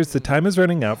you, brothers, the time is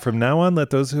running out. From now on, let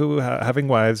those who having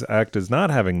wives act as not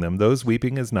having them. Those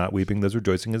weeping as not weeping. Those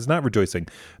rejoicing as not rejoicing.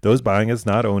 Those buying as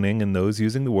not owning, and those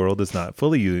using the world as not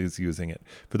fully using it.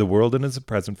 For the world in its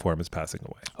present form is passing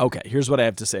away. Okay, here's what I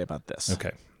have to say about this.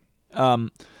 Okay.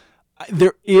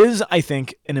 There is, I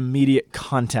think, an immediate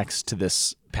context to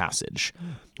this passage,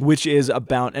 which is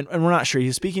about, and we're not sure,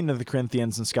 he's speaking to the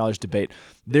Corinthians and scholars debate,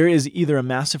 there is either a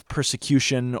massive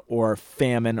persecution or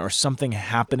famine or something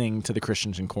happening to the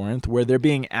Christians in Corinth where they're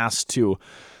being asked to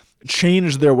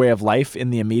change their way of life in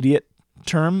the immediate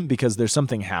term because there's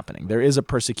something happening. There is a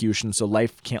persecution, so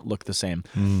life can't look the same.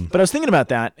 But I was thinking about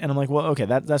that, and I'm like, well, okay,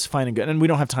 that's fine and good. And we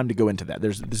don't have time to go into that.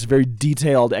 There's this very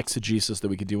detailed exegesis that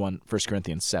we could do on 1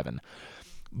 Corinthians 7.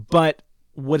 But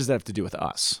what does that have to do with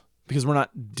us? Because we're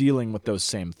not dealing with those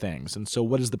same things. And so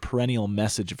what is the perennial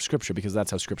message of Scripture? Because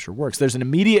that's how Scripture works. There's an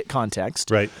immediate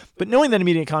context, right? But knowing that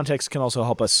immediate context can also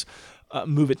help us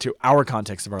move it to our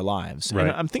context of our lives. Right.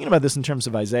 And I'm thinking about this in terms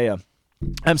of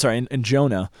in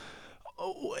Jonah.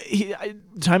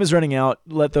 Time is running out.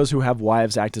 Let those who have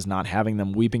wives act as not having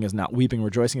them. Weeping as not weeping.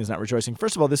 Rejoicing as not rejoicing.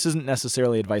 First of all, this isn't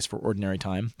necessarily advice for ordinary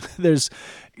time. There's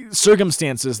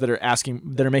circumstances that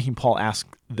are making Paul ask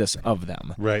this of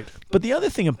them. Right. But the other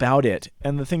thing about it,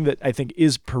 and the thing that I think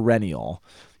is perennial,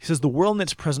 he says the world in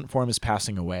its present form is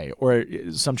passing away, or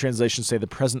some translations say the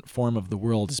present form of the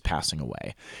world is passing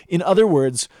away. In other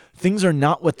words, things are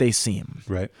not what they seem.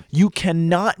 Right. You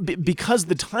cannot, because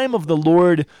the time of the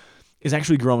Lord is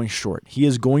actually growing short. He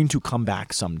is going to come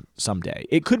back someday.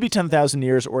 It could be 10,000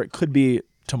 years, or it could be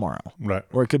tomorrow, right?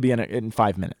 Or it could be in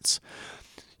 5 minutes.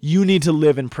 You need to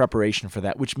live in preparation for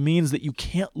that, which means that you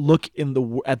can't look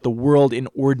at the world in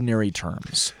ordinary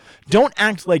terms. Don't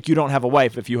act like you don't have a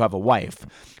wife if you have a wife,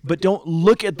 but don't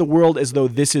look at the world as though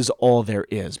this is all there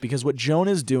is, because what Jonah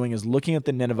is doing is looking at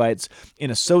the Ninevites in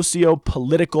a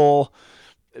socio-political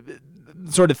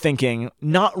sort of thinking,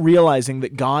 not realizing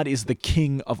that God is the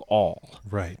king of all.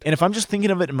 Right. And if I'm just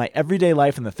thinking of it in my everyday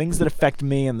life and the things that affect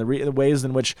me and the ways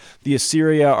in which the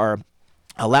Assyria are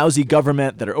a lousy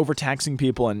government that are overtaxing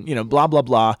people and, blah, blah,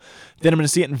 blah, then I'm going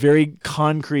to see it in very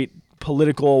concrete,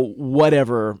 political,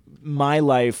 whatever, my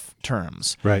life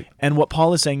terms. Right. And what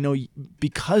Paul is saying, no,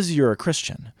 because you're a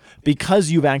Christian,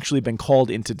 because you've actually been called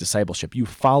into discipleship, you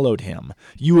followed him,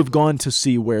 you have gone to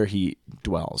see where he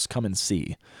dwells, come and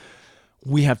see.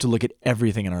 We have to look at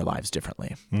everything in our lives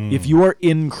differently. If you are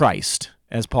in Christ,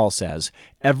 as Paul says,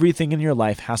 everything in your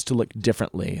life has to look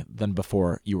differently than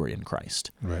before you were in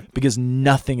Christ. Right. Because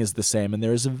nothing is the same, and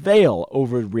there is a veil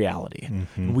over reality.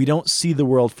 We don't see the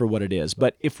world for what it is.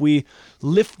 But if we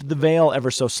lift the veil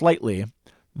ever so slightly,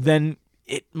 then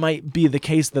it might be the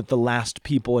case that the last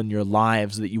people in your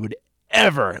lives that you would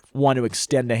ever want to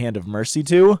extend a hand of mercy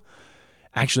to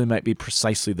actually might be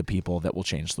precisely the people that will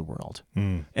change the world.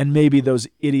 And maybe those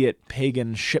idiot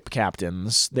pagan ship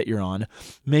captains that you're on,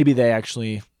 maybe they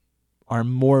actually are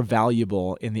more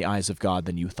valuable in the eyes of God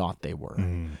than you thought they were.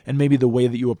 And maybe the way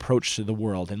that you approach the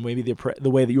world, and maybe the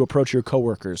way that you approach your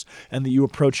coworkers, and that you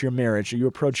approach your marriage, or you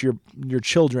approach your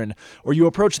children, or you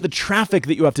approach the traffic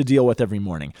that you have to deal with every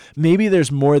morning. Maybe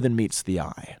there's more than meets the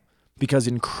eye, because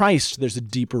in Christ there's a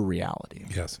deeper reality.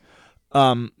 Yes.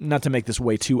 Not to make this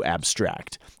way too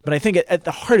abstract, but I think at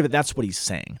the heart of it, that's what he's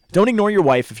saying. Don't ignore your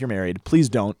wife if you're married. Please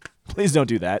don't. Please don't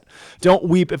do that.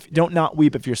 Don't not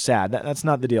weep if you're sad. That's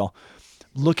not the deal.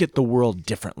 Look at the world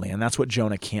differently, and that's what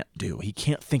Jonah can't do. He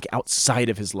can't think outside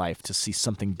of his life to see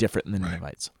something different than the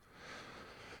Ninevites.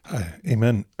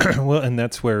 Amen. Well, and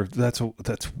that's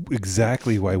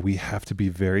exactly why we have to be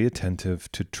very attentive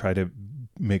to try to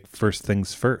make first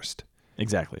things first.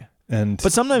 Exactly.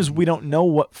 But sometimes we don't know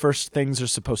what first things are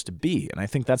supposed to be, and I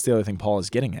think that's the other thing Paul is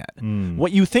getting at.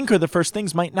 What you think are the first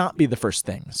things might not be the first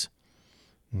things,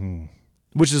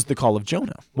 which is the call of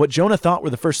Jonah. What Jonah thought were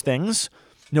the first things,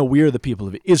 no, we are the people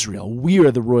of Israel. We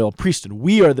are the royal priesthood.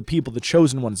 We are the people, the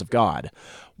chosen ones of God.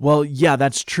 Well, yeah,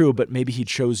 that's true, but maybe he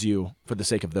chose you for the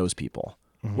sake of those people.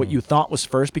 What you thought was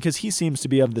first, because he seems to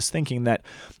be of this thinking that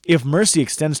if mercy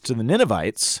extends to the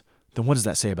Ninevites, then what does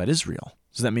that say about Israel?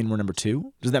 Does that mean we're number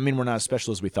two? Does that mean we're not as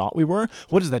special as we thought we were?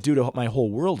 What does that do to my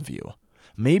whole worldview?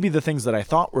 Maybe the things that I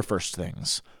thought were first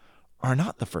things are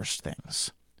not the first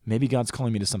things. Maybe God's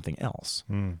calling me to something else.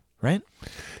 Right?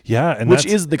 Yeah. And which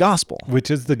is the gospel.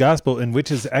 Which is the gospel, and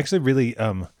which is actually really,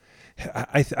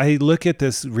 I look at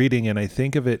this reading and I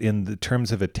think of it in the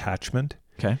terms of attachment.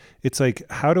 Okay. It's like,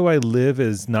 how do I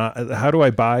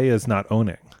buy as not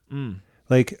owning?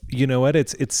 Like, you know what?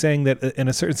 It's saying that in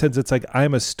a certain sense, it's like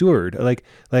I'm a steward. Like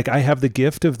I have the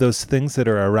gift of those things that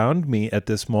are around me at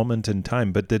this moment in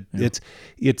time, but that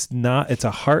it's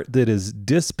a heart that is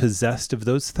dispossessed of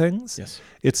those things. Yes.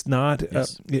 It's not.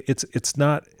 Yes. It's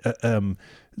not.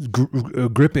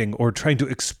 Gripping or trying to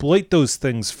exploit those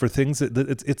things for things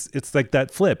that it's like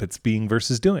that flip. It's being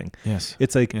versus doing. Yes.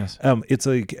 It's like it's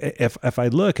like if I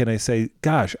look and I say,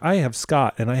 gosh, I have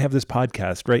Scott and I have this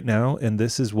podcast right now and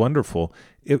this is wonderful.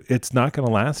 It's not going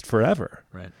to last forever.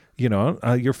 Right. You know,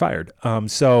 you're fired.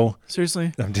 So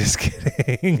seriously, I'm just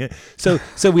kidding. So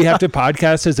we have to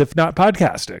podcast as if not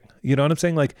podcasting. You know what I'm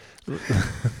saying? Like,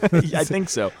 I think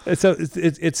so. So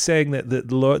it's saying that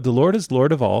the Lord is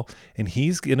Lord of all, and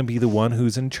He's going to be the one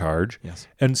who's in charge. Yes.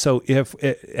 And so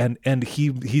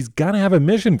He's going to have a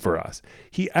mission for us.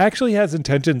 He actually has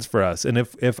intentions for us. And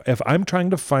if I'm trying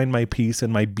to find my peace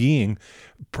and my being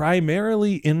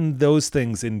primarily in those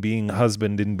things, in being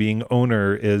husband, in being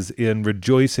owner, is in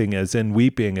rejoicing, as in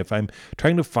weeping, if I'm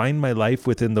trying to find my life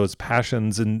within those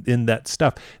passions and in that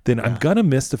stuff, then I'm going to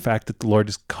miss the fact that the Lord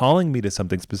is calling me to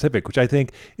something specific, which I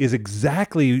think is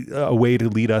exactly a way to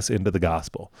lead us into the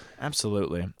gospel.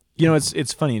 Absolutely. You know,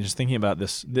 it's funny just thinking about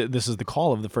this. This is the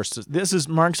call of the first. This is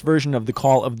Mark's version of the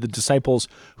call of the disciples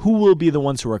who will be the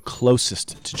ones who are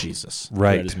closest to Jesus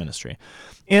throughout his ministry.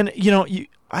 And, you know,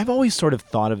 I've always sort of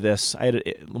thought of this. I had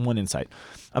one insight.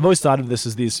 I've always thought of this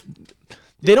as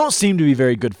they don't seem to be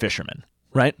very good fishermen,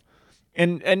 right?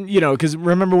 And you know, because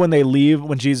remember when they leave,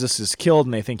 when Jesus is killed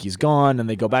and they think he's gone and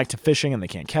they go back to fishing and they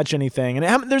can't catch anything.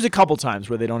 And there's a couple times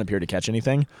where they don't appear to catch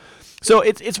anything. So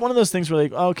it's one of those things where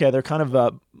okay, they're kind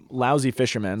of lousy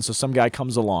fishermen. So some guy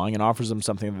comes along and offers them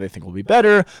something that they think will be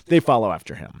better. They follow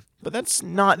after him. But that's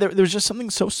not, there's just something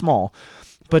so small.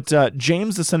 But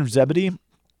James, the son of Zebedee,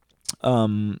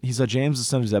 he saw James, the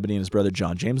son of Zebedee, and his brother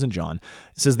John, James and John.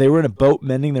 It says they were in a boat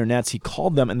mending their nets. He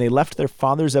called them, and they left their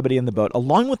father Zebedee in the boat,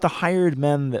 along with the hired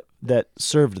men that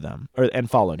served them and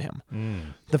followed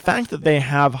him. The fact that they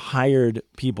have hired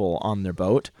people on their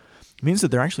boat means that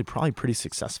they're actually probably pretty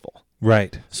successful.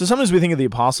 Right. So sometimes we think of the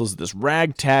apostles as this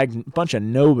ragtag bunch of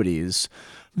nobodies.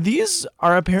 These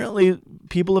are apparently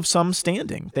people of some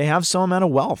standing. They have some amount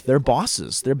of wealth. They're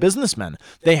bosses. They're businessmen.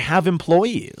 They have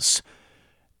employees.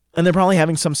 And they're probably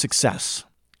having some success.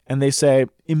 And they say,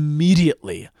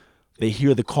 immediately, they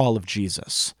hear the call of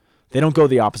Jesus. They don't go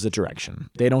the opposite direction.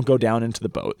 They don't go down into the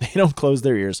boat. They don't close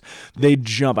their ears. They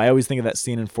jump. I always think of that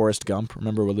scene in Forrest Gump.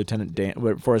 Remember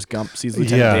where Forrest Gump sees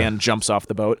Lieutenant Dan jumps off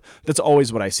the boat? That's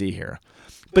always what I see here.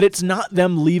 But it's not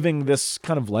them leaving this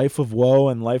kind of life of woe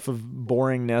and life of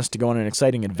boringness to go on an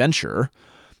exciting adventure.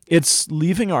 It's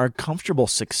leaving our comfortable,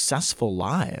 successful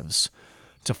lives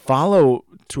to follow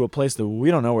to a place that we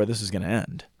don't know where this is going to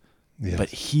end. Yes. But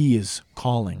he is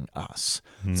calling us.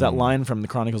 It's that line from the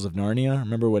Chronicles of Narnia.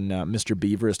 Remember when Mr.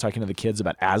 Beaver is talking to the kids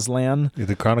about Aslan?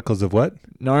 The Chronicles of what?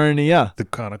 Narnia. The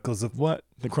Chronicles of what?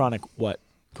 The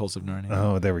Chronicles of Narnia.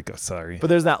 Oh, there we go. Sorry. But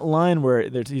there's that line where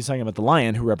he's talking about the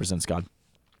lion who represents God.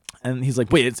 And he's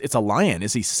like, wait, it's a lion.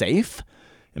 Is he safe?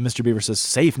 And Mr. Beaver says,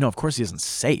 safe? No, of course he isn't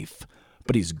safe.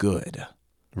 but he's good.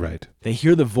 Right. They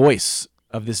hear the voice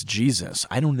of this Jesus.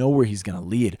 I don't know where he's going to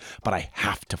lead, but I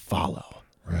have to follow.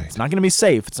 Right. It's not going to be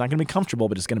safe. It's not going to be comfortable,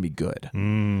 but it's going to be good.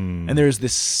 And there's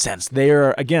this sense. They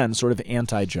are, again, sort of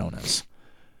anti-Jonas.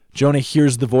 Jonah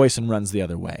hears the voice and runs the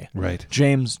other way. Right.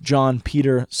 James, John,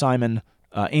 Peter, Simon,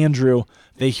 Andrew,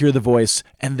 they hear the voice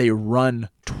and they run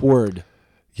toward.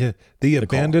 Yeah, they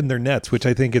abandon their nets, which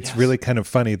I think it's really kind of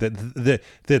funny that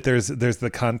there's the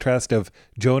contrast of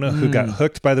Jonah who got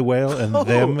hooked by the whale and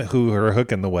them who are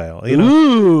hooking the whale. You know,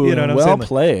 Ooh, you know what I'm well saying?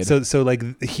 played. So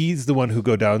like he's the one who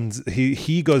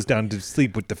he goes down to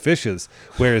sleep with the fishes,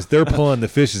 whereas they're pulling the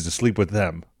fishes to sleep with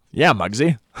them. Yeah,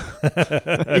 Muggsy.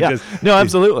 Yeah. Just, No,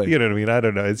 absolutely. You know what I mean? I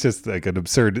don't know. It's just like an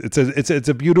absurd. It's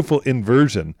a beautiful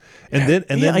inversion. And then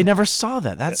I never saw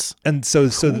that. That's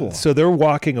cool. So they're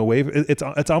walking away.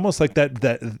 It's almost like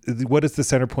that. What is the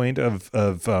center point of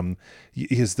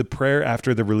is the prayer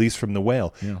after the release from the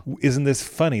whale? Yeah. Isn't this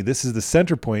funny? This is the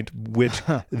center point, which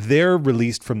they're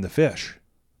released from the fish.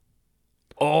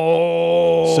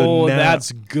 Oh, so now,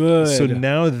 that's good. So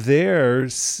now they're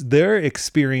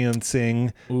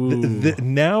experiencing.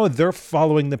 Now they're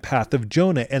following the path of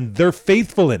Jonah, and they're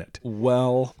faithful in it.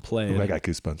 Well played. Ooh, I got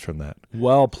goosebumps from that.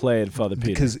 Well played, Father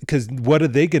Peter. Because what are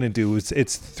they going to do? It's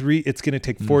going to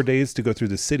take 4 days to go through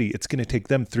the city. It's going to take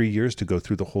them 3 years to go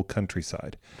through the whole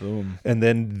countryside. Boom. And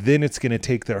then it's going to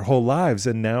take their whole lives.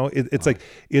 And now it's like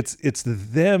it's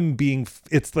them being.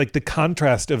 It's like the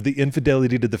contrast of the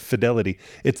infidelity to the fidelity.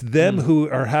 It's them who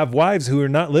have wives who are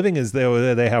not living as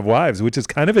though they have wives, which is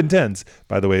kind of intense,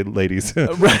 by the way, ladies.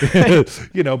 Right.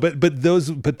 You know, but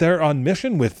they're on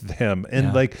mission with him,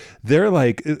 and like they're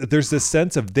like there's this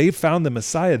sense of they've found the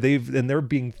Messiah, and they're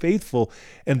being faithful,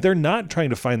 and they're not trying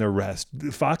to find their rest.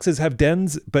 Foxes have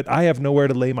dens, but I have nowhere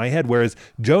to lay my head. Whereas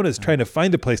Jonah's trying to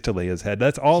find a place to lay his head.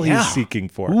 That's all he's seeking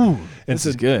for. Ooh, and this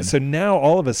is good. So now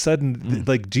all of a sudden,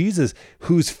 like Jesus,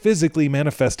 who's physically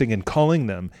manifesting and calling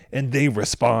them, and they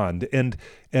respond. And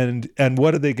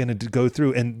what are they going to go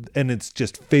through? And it's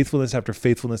just faithfulness after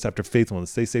faithfulness after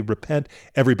faithfulness. They say, repent,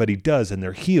 everybody does, and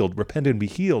they're healed. Repent and be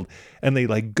healed. And they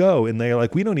like go, and they're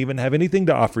like, we don't even have anything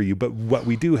to offer you, but what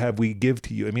we do have, we give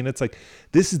to you. I mean, it's like,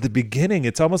 this is the beginning.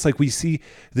 It's almost like we see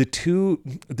the two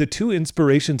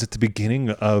inspirations at the beginning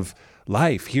of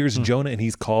life. Here's Jonah, and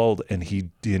he's called, and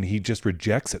he just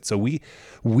rejects it. So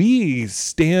we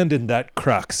stand in that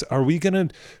crux. Are we going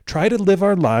to try to live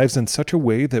our lives in such a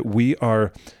way that we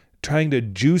are trying to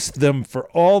juice them for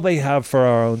all they have for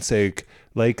our own sake?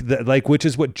 Like which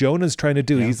is what Jonah's trying to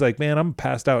do. Yeah. He's like, man, I'm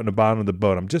passed out in the bottom of the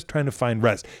boat. I'm just trying to find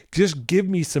rest. Just give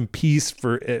me some peace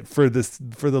for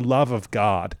the love of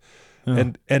God.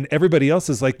 And everybody else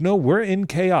is like, no, we're in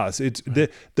chaos. It's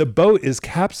the boat is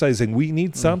capsizing. We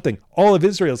need something. All of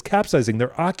Israel's capsizing.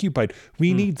 They're occupied.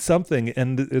 We need something.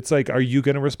 And it's like, are you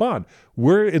going to respond?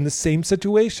 We're in the same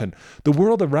situation. The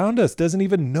world around us doesn't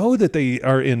even know that they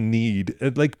are in need.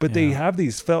 But they have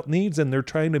these felt needs, and they're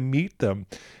trying to meet them.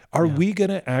 Are we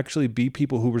going to actually be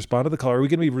people who respond to the call? Are we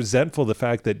going to be resentful of the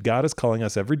fact that God is calling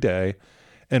us every day,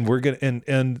 and we're going to,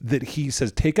 and that He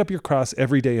says, take up your cross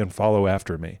every day and follow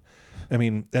after me? I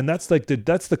mean, and that's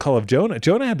the call of Jonah.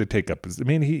 Jonah had to take up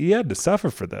he had to suffer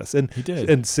for this. And he did.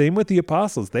 And same with the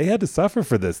apostles. They had to suffer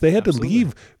for this. They had to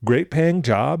leave great paying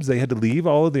jobs. They had to leave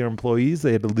all of their employees.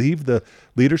 They had to leave the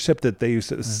leadership that they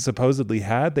supposedly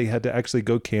had. They had to actually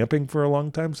go camping for a long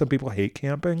time. Some people hate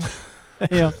camping.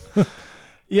 Yeah.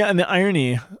 Yeah, and the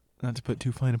irony, not to put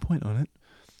too fine a point on it,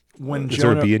 when Is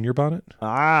there a bee in your bonnet?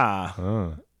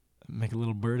 Make a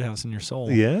little birdhouse in your soul.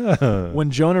 Yeah.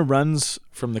 When Jonah runs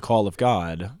from the call of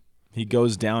God, he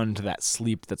goes down into that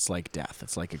sleep that's like death.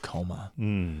 It's like a coma.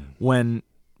 When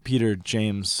Peter,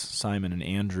 James, Simon, and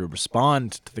Andrew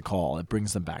respond to the call, it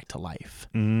brings them back to life,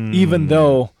 even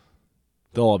though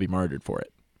they'll all be martyred for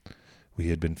it. We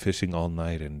had been fishing all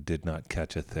night and did not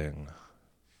catch a thing.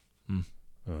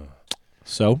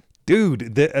 So?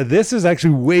 Dude, this is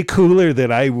actually way cooler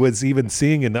than I was even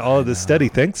seeing in all of this study.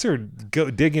 Thanks for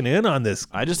digging in on this.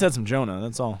 I just had some Jonah,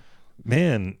 that's all.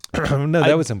 Man,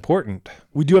 that was important.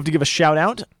 We do have to give a shout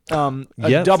out,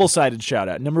 Yes. double-sided shout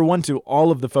out. Number one, to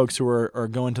all of the folks who are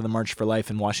going to the March for Life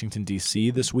in Washington,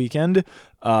 D.C. this weekend,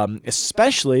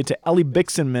 especially to Ellie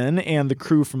Bixenman and the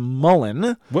crew from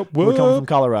Mullen. What? We're coming from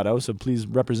Colorado, so please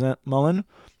represent Mullen.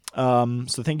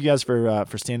 So thank you guys for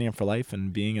standing up for life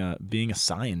and being a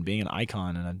sign, being an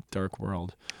icon in a dark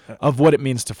world of what it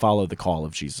means to follow the call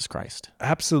of Jesus Christ.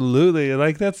 Absolutely.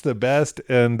 Like, that's the best.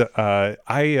 And I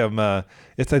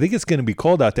think it's going to be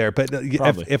cold out there, but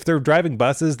if they're driving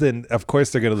buses, then of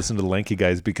course they're going to listen to the Lanky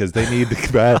Guys because they need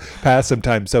to pass some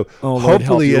time. So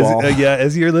hopefully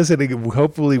as you're listening,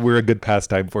 hopefully we're a good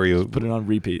pastime for you. Just put it on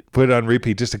repeat. Put it on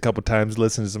repeat just a couple times.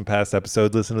 Listen to some past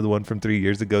episodes. Listen to the one from 3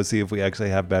 years ago. See if we actually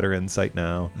have better insight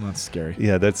now. That's scary.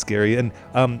 Yeah, that's scary. And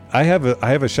I have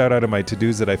a shout out of my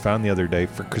to-dos that I found the other day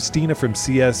for Christina from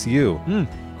CSU.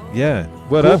 Yeah.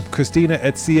 What up, Christina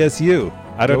at CSU?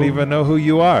 I don't even know who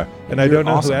you are, and I don't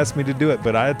know who asked me to do it,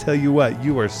 but I tell you what,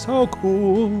 you are so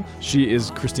cool.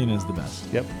 Christina is the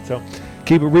best. Yep. So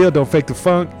keep it real, don't fake the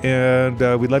funk, and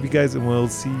we love you guys, and we'll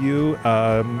see you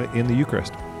in the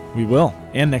Eucharist. We will,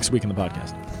 and next week in the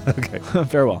podcast. Okay.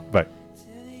 Farewell. Bye.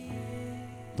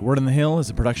 The Word on the Hill is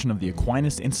a production of the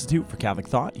Aquinas Institute for Catholic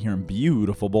Thought here in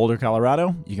beautiful Boulder,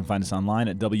 Colorado. You can find us online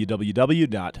at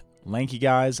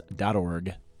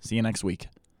www.lankyguys.org. See you next week.